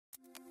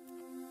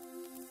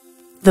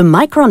The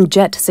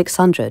MicronJet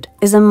 600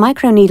 is a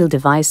microneedle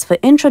device for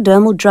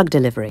intradermal drug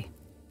delivery.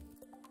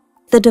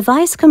 The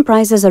device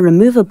comprises a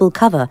removable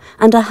cover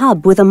and a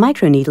hub with a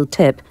microneedle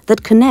tip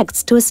that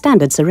connects to a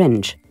standard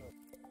syringe.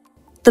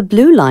 The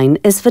blue line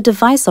is for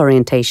device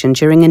orientation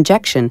during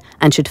injection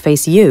and should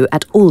face you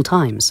at all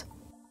times.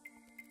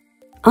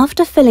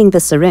 After filling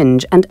the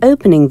syringe and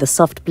opening the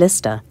soft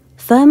blister,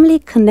 firmly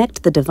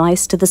connect the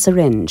device to the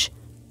syringe,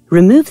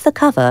 remove the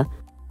cover,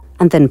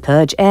 and then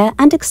purge air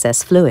and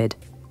excess fluid.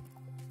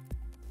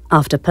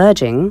 After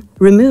purging,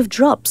 remove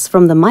drops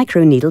from the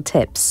microneedle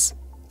tips.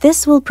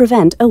 This will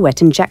prevent a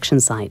wet injection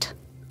site.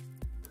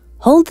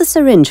 Hold the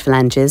syringe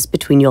flanges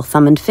between your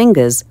thumb and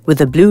fingers with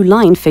the blue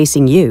line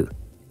facing you.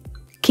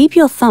 Keep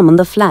your thumb on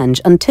the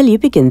flange until you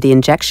begin the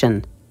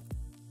injection.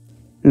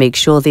 Make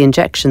sure the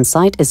injection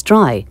site is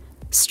dry.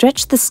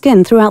 Stretch the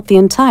skin throughout the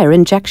entire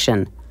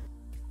injection.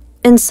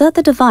 Insert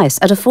the device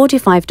at a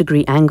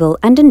 45-degree angle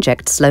and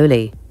inject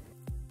slowly.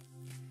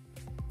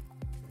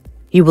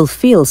 You will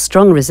feel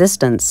strong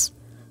resistance.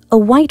 A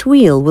white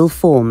wheal will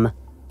form.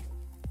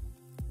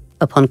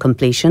 Upon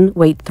completion,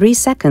 wait 3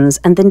 seconds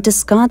and then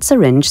discard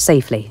syringe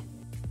safely.